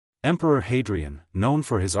Emperor Hadrian, known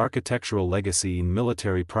for his architectural legacy and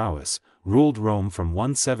military prowess, ruled Rome from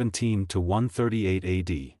 117 to 138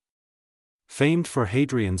 AD. Famed for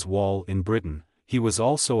Hadrian's Wall in Britain, he was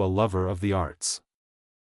also a lover of the arts.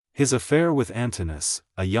 His affair with Antinous,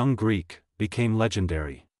 a young Greek, became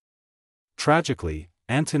legendary. Tragically,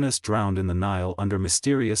 Antinous drowned in the Nile under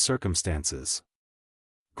mysterious circumstances.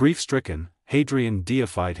 Grief-stricken, Hadrian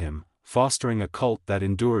deified him, fostering a cult that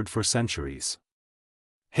endured for centuries.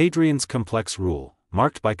 Hadrian's complex rule,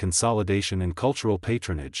 marked by consolidation and cultural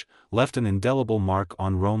patronage, left an indelible mark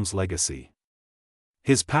on Rome's legacy.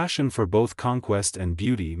 His passion for both conquest and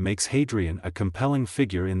beauty makes Hadrian a compelling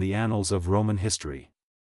figure in the annals of Roman history.